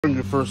When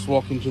you first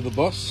walk into the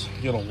bus,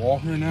 you got a wall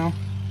here now.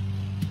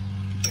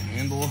 Put the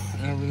handle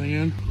and everything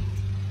in.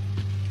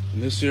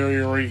 And this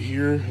area right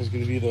here is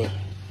going to be the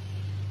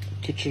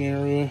kitchen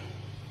area.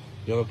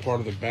 The other part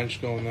of the bench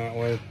going that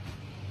way.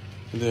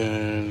 And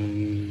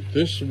then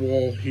this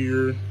wall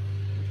here,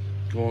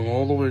 going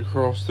all the way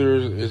across there,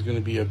 is going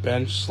to be a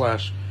bench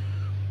slash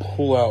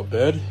pull-out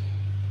bed.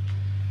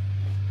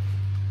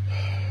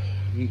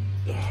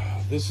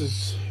 This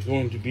is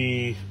going to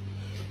be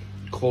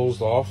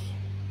closed off.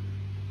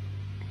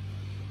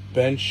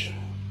 Bench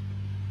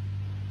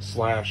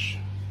slash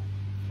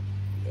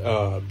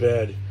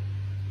bed.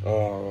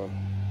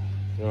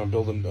 I'm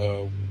building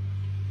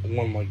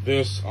one like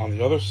this on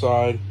the other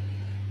side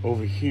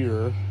over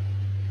here,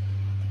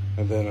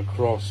 and then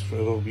across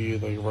it'll be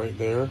like right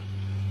there,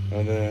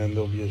 and then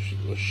there'll be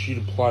a sheet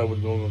of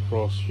plywood going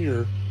across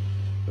here.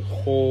 The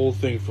whole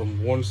thing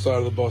from one side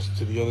of the bus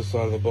to the other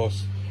side of the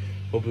bus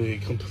will be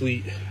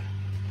complete.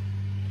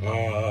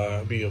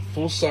 Be a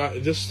full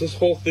size. This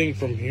whole thing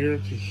from here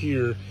to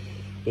here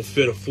will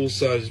fit a full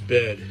size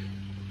bed,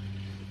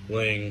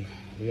 laying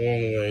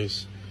long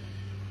ways,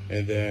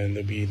 and then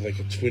there'll be like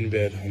a twin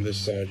bed on this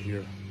side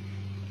here.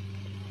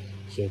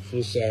 So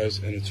full size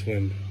and a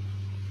twin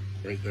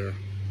right there.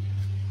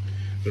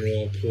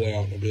 They'll all pull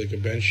out. It'll be like a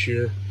bench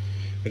here,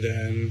 and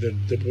then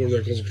the board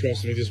that goes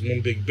across to make this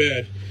one big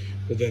bed.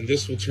 Well, then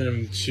this will turn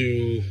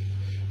into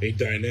a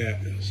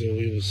dinette. So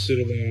we will sit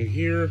along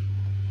here.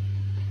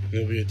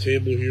 There'll be a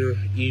table here,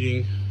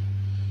 eating,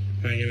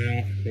 hanging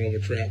out. While we're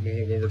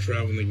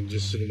traveling, they can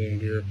just sit along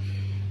here.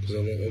 Because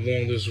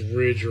along this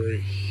ridge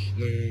right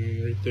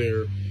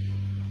there,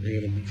 we're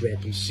going to be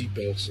dropping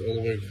seatbelts all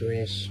the way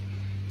across.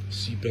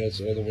 Seatbelts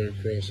all the way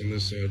across on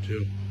this side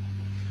too.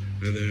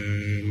 And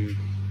then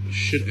it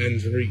should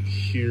end right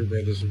here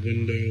by this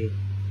window.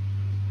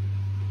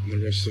 And the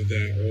rest of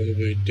that all the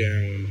way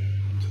down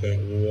to that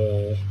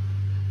wall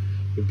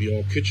would be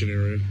all kitchen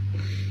area.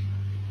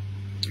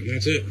 And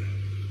that's it.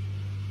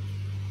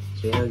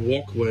 So our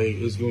walkway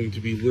is going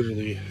to be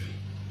literally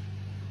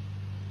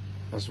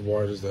as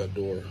wide as that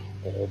door,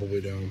 all the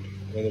way down,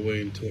 all the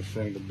way into the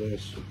front of the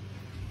bus.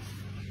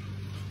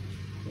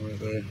 Right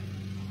there.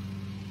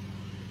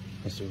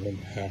 That's the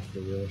 1/2 of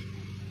the row.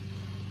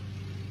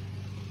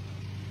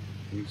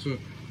 That's it.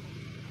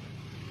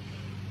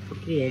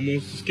 Cool,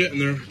 almost just getting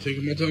there,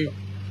 taking my time.